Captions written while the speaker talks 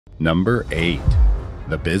Number 8.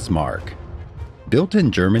 The Bismarck. Built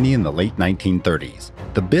in Germany in the late 1930s,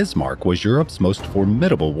 the Bismarck was Europe's most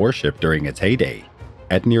formidable warship during its heyday.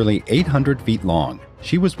 At nearly 800 feet long,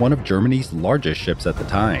 she was one of Germany's largest ships at the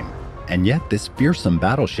time, and yet this fearsome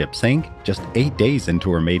battleship sank just 8 days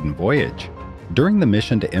into her maiden voyage. During the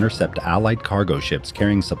mission to intercept Allied cargo ships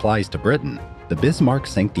carrying supplies to Britain, the Bismarck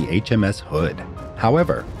sank the HMS Hood.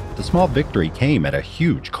 However, the small victory came at a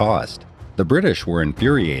huge cost. The British were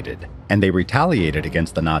infuriated, and they retaliated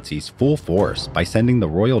against the Nazis full force by sending the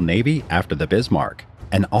Royal Navy after the Bismarck.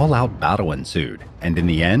 An all-out battle ensued, and in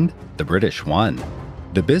the end, the British won.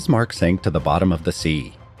 The Bismarck sank to the bottom of the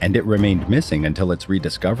sea, and it remained missing until its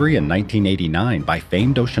rediscovery in 1989 by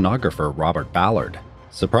famed oceanographer Robert Ballard.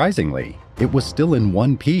 Surprisingly, it was still in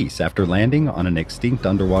one piece after landing on an extinct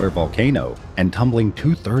underwater volcano and tumbling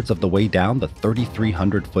 2/3 of the way down the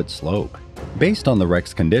 3,300-foot slope. Based on the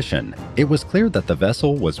wreck's condition, it was clear that the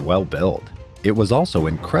vessel was well built. It was also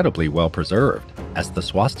incredibly well preserved, as the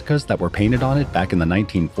swastikas that were painted on it back in the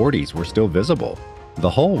 1940s were still visible. The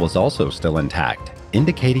hull was also still intact,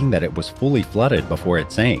 indicating that it was fully flooded before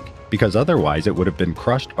it sank, because otherwise it would have been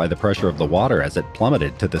crushed by the pressure of the water as it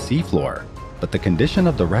plummeted to the seafloor. But the condition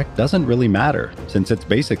of the wreck doesn't really matter, since it's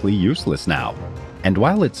basically useless now. And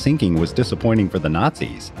while its sinking was disappointing for the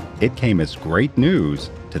Nazis, it came as great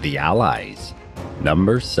news to the Allies.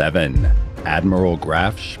 Number 7. Admiral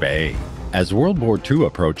Graf Spee. As World War II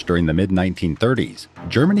approached during the mid-1930s,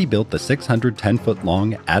 Germany built the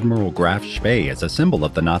 610-foot-long Admiral Graf Spee as a symbol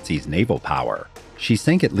of the Nazis' naval power. She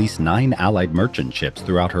sank at least 9 Allied merchant ships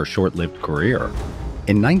throughout her short-lived career.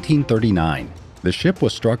 In 1939, the ship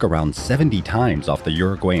was struck around 70 times off the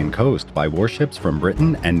Uruguayan coast by warships from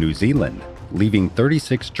Britain and New Zealand, leaving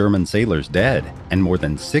 36 German sailors dead and more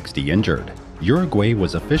than 60 injured. Uruguay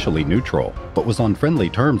was officially neutral, but was on friendly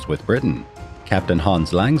terms with Britain. Captain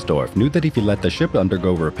Hans Langsdorff knew that if he let the ship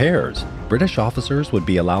undergo repairs, British officers would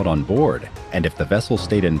be allowed on board, and if the vessel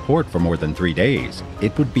stayed in port for more than 3 days,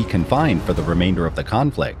 it would be confined for the remainder of the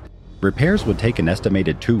conflict. Repairs would take an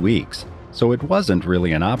estimated 2 weeks, so it wasn't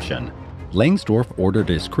really an option. Langsdorff ordered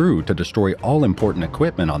his crew to destroy all important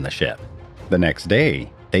equipment on the ship. The next day,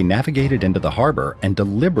 they navigated into the harbor and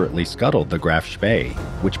deliberately scuttled the Graf Spee,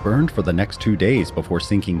 which burned for the next 2 days before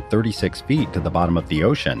sinking 36 feet to the bottom of the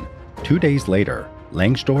ocean. 2 days later,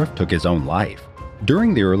 Langsdorff took his own life.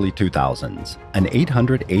 During the early 2000s, an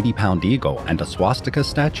 880-pound eagle and a swastika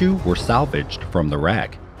statue were salvaged from the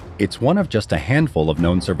wreck. It's one of just a handful of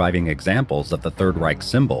known surviving examples of the Third Reich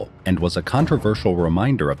symbol, and was a controversial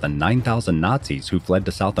reminder of the 9,000 Nazis who fled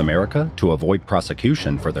to South America to avoid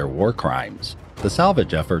prosecution for their war crimes. The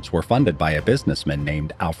salvage efforts were funded by a businessman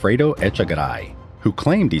named Alfredo Echegaray, who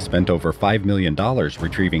claimed he spent over $5 million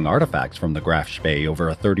retrieving artifacts from the Graf Spee over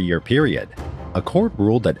a 30-year period. A court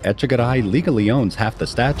ruled that Echegaray legally owns half the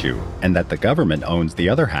statue, and that the government owns the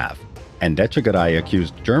other half. And Echegaray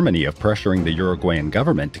accused Germany of pressuring the Uruguayan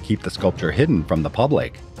government to keep the sculpture hidden from the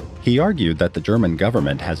public. He argued that the German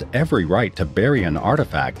government has every right to bury an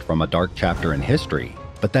artifact from a dark chapter in history,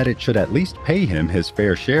 but that it should at least pay him his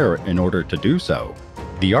fair share in order to do so.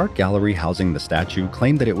 The art gallery housing the statue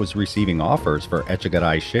claimed that it was receiving offers for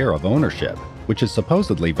Echegaray's share of ownership, which is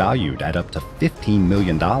supposedly valued at up to $15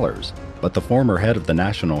 million. But the former head of the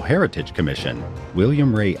National Heritage Commission,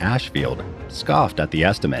 William Ray Ashfield, scoffed at the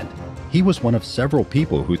estimate. He was one of several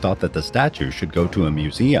people who thought that the statue should go to a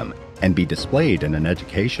museum and be displayed in an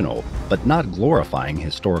educational, but not glorifying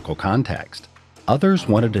historical context. Others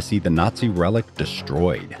wanted to see the Nazi relic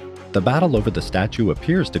destroyed. The battle over the statue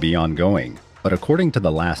appears to be ongoing, but according to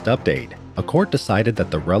the last update, a court decided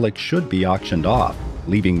that the relic should be auctioned off,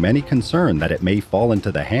 leaving many concerned that it may fall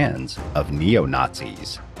into the hands of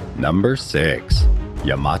neo-Nazis. Number 6.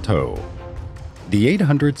 Yamato. The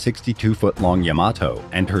 862-foot-long Yamato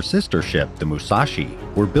and her sister ship, the Musashi,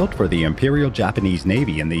 were built for the Imperial Japanese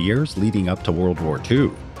Navy in the years leading up to World War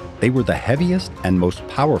II. They were the heaviest and most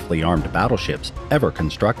powerfully armed battleships ever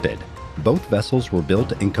constructed. Both vessels were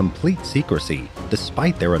built in complete secrecy,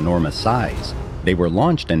 despite their enormous size. They were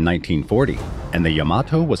launched in 1940, and the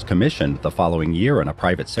Yamato was commissioned the following year in a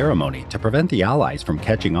private ceremony to prevent the Allies from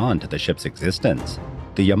catching on to the ship's existence.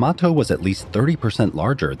 The Yamato was at least 30%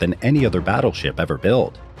 larger than any other battleship ever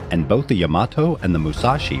built, and both the Yamato and the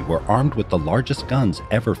Musashi were armed with the largest guns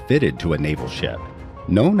ever fitted to a naval ship.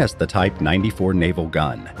 Known as the Type 94 naval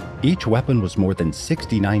gun, each weapon was more than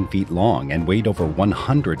 69 feet long and weighed over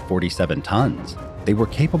 147 tons. They were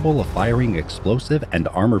capable of firing explosive and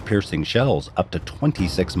armor-piercing shells up to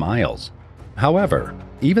 26 miles. However,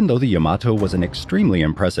 even though the Yamato was an extremely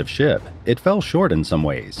impressive ship, it fell short in some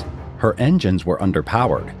ways. Her engines were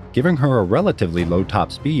underpowered, giving her a relatively low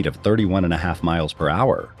top speed of 31.5 miles per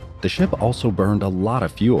hour. The ship also burned a lot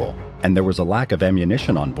of fuel, and there was a lack of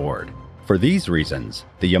ammunition on board. For these reasons,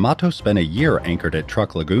 the Yamato spent a year anchored at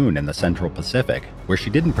Truk Lagoon in the Central Pacific, where she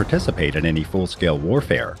didn't participate in any full-scale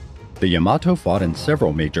warfare. The Yamato fought in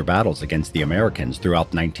several major battles against the Americans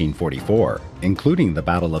throughout 1944, including the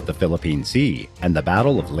Battle of the Philippine Sea and the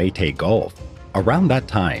Battle of Leyte Gulf. Around that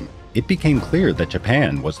time, it became clear that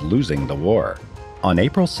Japan was losing the war. On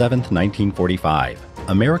April 7, 1945,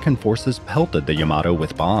 American forces pelted the Yamato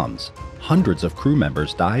with bombs. Hundreds of crew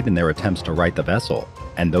members died in their attempts to right the vessel,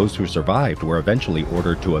 and those who survived were eventually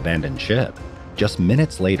ordered to abandon ship. Just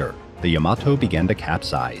minutes later, the Yamato began to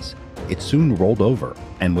capsize. It soon rolled over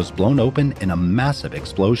and was blown open in a massive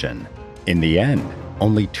explosion. In the end,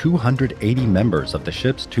 only 280 members of the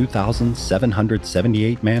ship's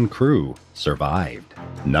 2,778-man crew survived.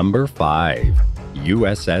 Number 5.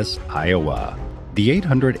 USS Iowa. The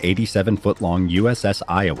 887-foot-long USS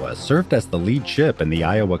Iowa served as the lead ship in the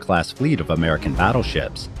Iowa-class fleet of American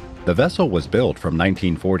battleships. The vessel was built from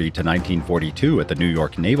 1940 to 1942 at the New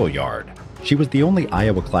York Naval Yard. She was the only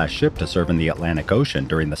Iowa-class ship to serve in the Atlantic Ocean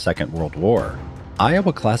during the Second World War.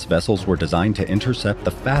 Iowa-class vessels were designed to intercept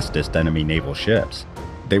the fastest enemy naval ships.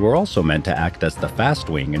 They were also meant to act as the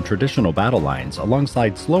fast wing in traditional battle lines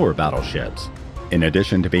alongside slower battleships. In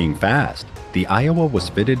addition to being fast, the Iowa was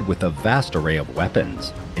fitted with a vast array of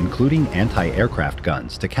weapons, including anti-aircraft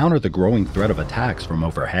guns to counter the growing threat of attacks from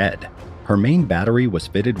overhead. Her main battery was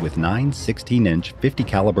fitted with 9 16-inch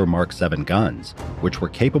 50-caliber Mark 7 guns, which were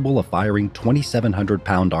capable of firing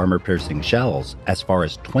 2,700-pound armor-piercing shells as far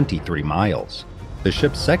as 23 miles. The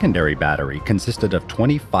ship's secondary battery consisted of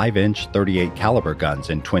 25-inch 38-caliber guns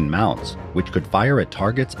in twin mounts, which could fire at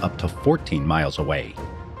targets up to 14 miles away.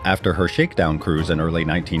 After her shakedown cruise in early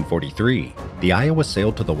 1943, the Iowa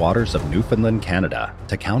sailed to the waters of Newfoundland, Canada,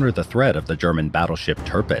 to counter the threat of the German battleship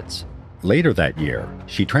Tirpitz. Later that year,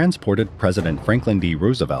 she transported President Franklin D.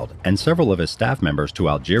 Roosevelt and several of his staff members to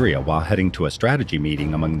Algeria while heading to a strategy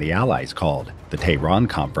meeting among the Allies called the Tehran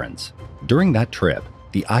Conference. During that trip,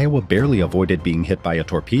 the Iowa barely avoided being hit by a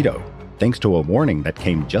torpedo, thanks to a warning that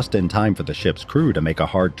came just in time for the ship's crew to make a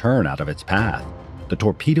hard turn out of its path. The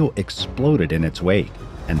torpedo exploded in its wake,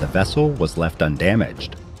 and the vessel was left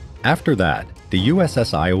undamaged. After that, the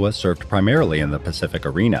USS Iowa served primarily in the Pacific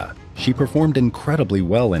arena. She performed incredibly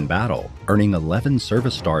well in battle, earning 11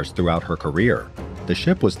 service stars throughout her career. The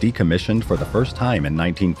ship was decommissioned for the first time in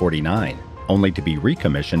 1949, only to be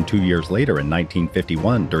recommissioned 2 years later in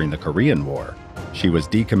 1951 during the Korean War. She was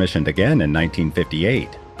decommissioned again in 1958,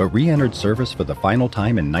 but re-entered service for the final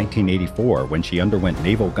time in 1984 when she underwent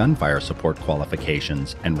naval gunfire support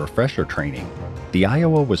qualifications and refresher training. The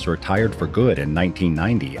Iowa was retired for good in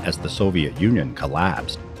 1990 as the Soviet Union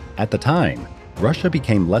collapsed. At the time, Russia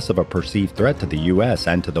became less of a perceived threat to the US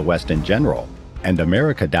and to the West in general, and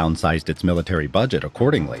America downsized its military budget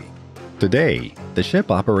accordingly. Today, the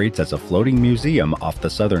ship operates as a floating museum off the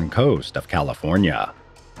southern coast of California.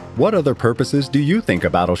 What other purposes do you think a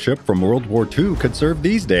battleship from World War II could serve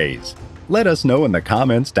these days? Let us know in the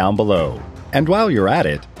comments down below. And while you're at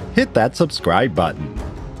it, hit that subscribe button.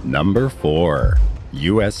 Number 4.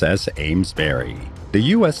 USS Amesbury. The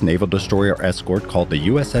U.S. naval destroyer escort called the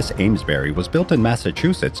USS Amesbury was built in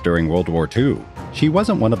Massachusetts during World War II. She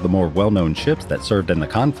wasn't one of the more well-known ships that served in the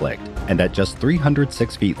conflict, and at just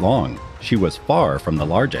 306 feet long, she was far from the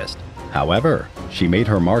largest. However, she made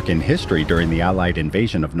her mark in history during the Allied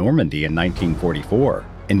invasion of Normandy in 1944,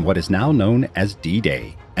 in what is now known as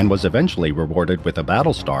D-Day, and was eventually rewarded with a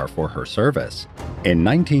battle star for her service. In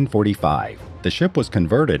 1945, the ship was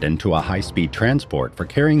converted into a high-speed transport for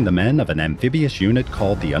carrying the men of an amphibious unit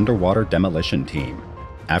called the Underwater Demolition Team.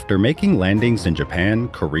 After making landings in Japan,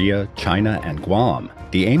 Korea, China, and Guam,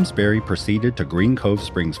 the Amesbury proceeded to Green Cove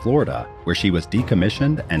Springs, Florida, where she was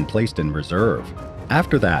decommissioned and placed in reserve.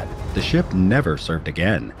 After that, the ship never served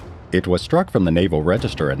again. It was struck from the Naval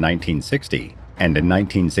Register in 1960, and in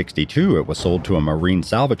 1962 it was sold to a marine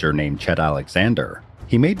salvager named Chet Alexander.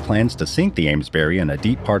 He made plans to sink the Amesbury in a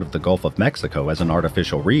deep part of the Gulf of Mexico as an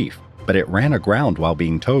artificial reef, but it ran aground while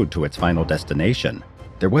being towed to its final destination.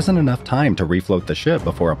 There wasn't enough time to refloat the ship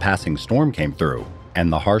before a passing storm came through,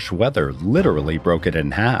 and the harsh weather literally broke it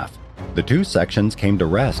in half. The two sections came to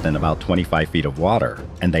rest in about 25 feet of water,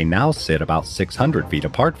 and they now sit about 600 feet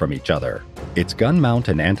apart from each other. Its gun mount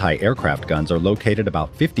and anti-aircraft guns are located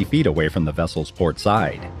about 50 feet away from the vessel's port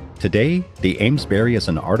side. Today, the Amesbury is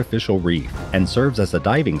an artificial reef and serves as a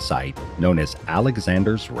diving site known as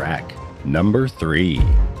Alexander's Wreck. Number 3.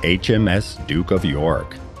 HMS Duke of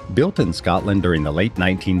York. Built in Scotland during the late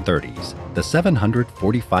 1930s, the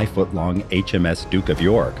 745-foot-long HMS Duke of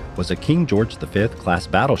York was a King George V class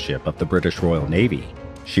battleship of the British Royal Navy.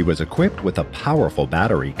 She was equipped with a powerful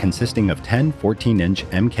battery consisting of 10 14-inch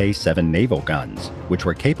Mk7 naval guns, which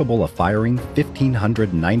were capable of firing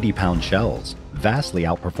 1,590-pound shells, vastly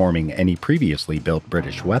outperforming any previously built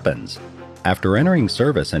British weapons. After entering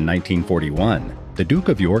service in 1941, the Duke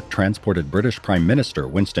of York transported British Prime Minister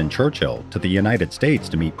Winston Churchill to the United States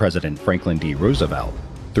to meet President Franklin D. Roosevelt.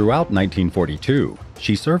 Throughout 1942,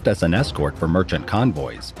 she served as an escort for merchant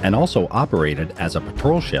convoys and also operated as a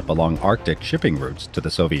patrol ship along Arctic shipping routes to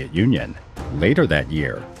the Soviet Union. Later that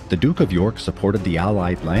year, the Duke of York supported the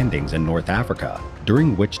Allied landings in North Africa,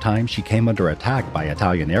 during which time she came under attack by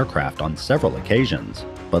Italian aircraft on several occasions.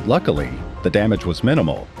 But luckily, the damage was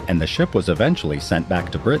minimal, and the ship was eventually sent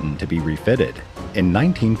back to Britain to be refitted. In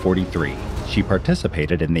 1943, she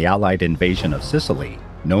participated in the Allied invasion of Sicily,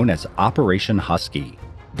 known as Operation Husky.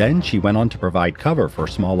 Then she went on to provide cover for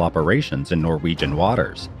small operations in Norwegian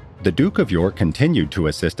waters. The Duke of York continued to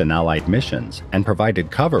assist in Allied missions and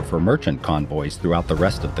provided cover for merchant convoys throughout the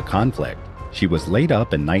rest of the conflict. She was laid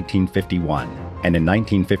up in 1951, and in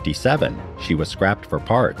 1957, she was scrapped for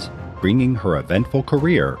parts, bringing her eventful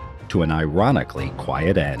career to an ironically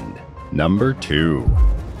quiet end. Number 2.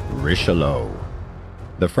 Richelieu.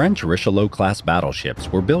 The French Richelieu-class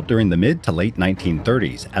battleships were built during the mid to late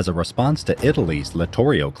 1930s as a response to Italy's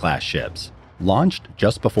Littorio-class ships. Launched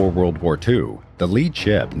just before World War II, the lead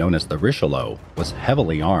ship, known as the Richelieu, was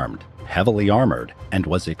heavily armed, heavily armored, and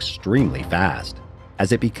was extremely fast.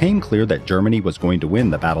 As it became clear that Germany was going to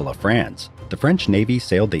win the Battle of France, the French Navy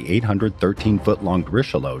sailed the 813-foot-long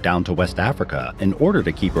Richelieu down to West Africa in order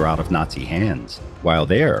to keep her out of Nazi hands. While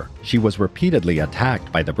there, she was repeatedly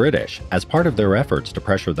attacked by the British as part of their efforts to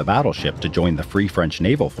pressure the battleship to join the Free French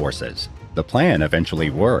naval forces. The plan eventually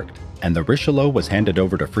worked, and the Richelieu was handed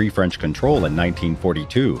over to Free French control in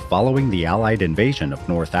 1942 following the Allied invasion of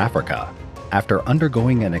North Africa. After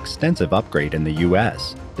undergoing an extensive upgrade in the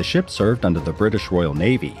US, the ship served under the British Royal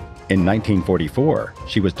Navy. In 1944,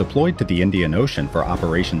 she was deployed to the Indian Ocean for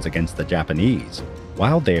operations against the Japanese.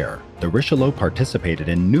 While there, the Richelieu participated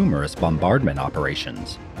in numerous bombardment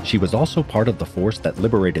operations. She was also part of the force that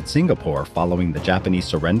liberated Singapore following the Japanese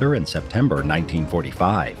surrender in September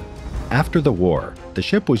 1945. After the war, the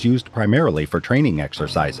ship was used primarily for training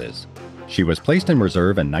exercises. She was placed in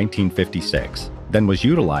reserve in 1956, then was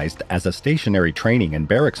utilized as a stationary training and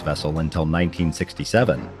barracks vessel until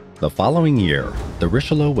 1967. The following year, the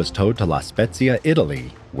Richelieu was towed to La Spezia,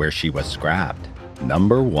 Italy, where she was scrapped.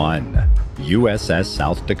 Number 1. USS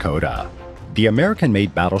South Dakota. The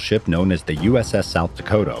American-made battleship known as the USS South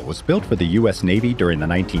Dakota was built for the U.S. Navy during the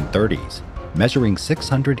 1930s. Measuring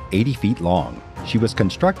 680 feet long, she was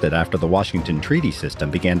constructed after the Washington Treaty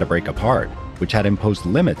System began to break apart, which had imposed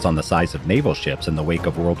limits on the size of naval ships in the wake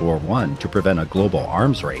of World War I to prevent a global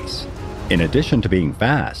arms race. In addition to being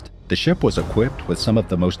fast, the ship was equipped with some of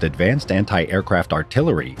the most advanced anti-aircraft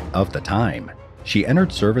artillery of the time. She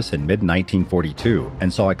entered service in mid-1942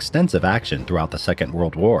 and saw extensive action throughout the Second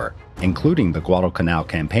World War, including the Guadalcanal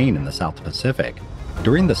campaign in the South Pacific.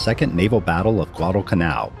 During the Second Naval Battle of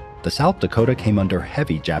Guadalcanal, the South Dakota came under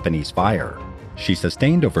heavy Japanese fire. She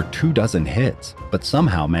sustained over 24 hits, but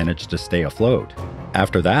somehow managed to stay afloat.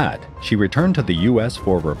 After that, she returned to the U.S.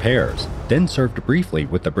 for repairs, then served briefly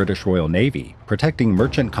with the British Royal Navy, protecting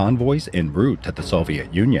merchant convoys en route to the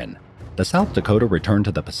Soviet Union. The South Dakota returned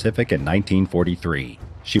to the Pacific in 1943.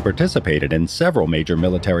 She participated in several major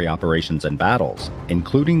military operations and battles,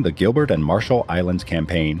 including the Gilbert and Marshall Islands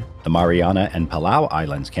Campaign, the Mariana and Palau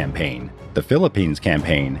Islands Campaign, the Philippines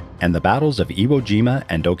Campaign, and the battles of Iwo Jima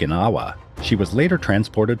and Okinawa. She was later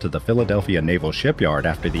transported to the Philadelphia Naval Shipyard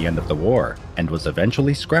after the end of the war and was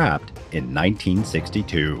eventually scrapped in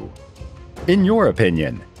 1962. In your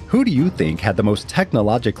opinion, who do you think had the most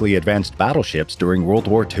technologically advanced battleships during World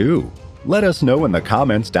War II? Let us know in the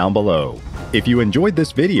comments down below. If you enjoyed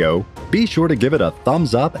this video, be sure to give it a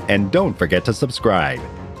thumbs up and don't forget to subscribe.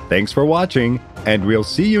 Thanks for watching, and we'll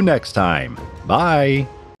see you next time. Bye!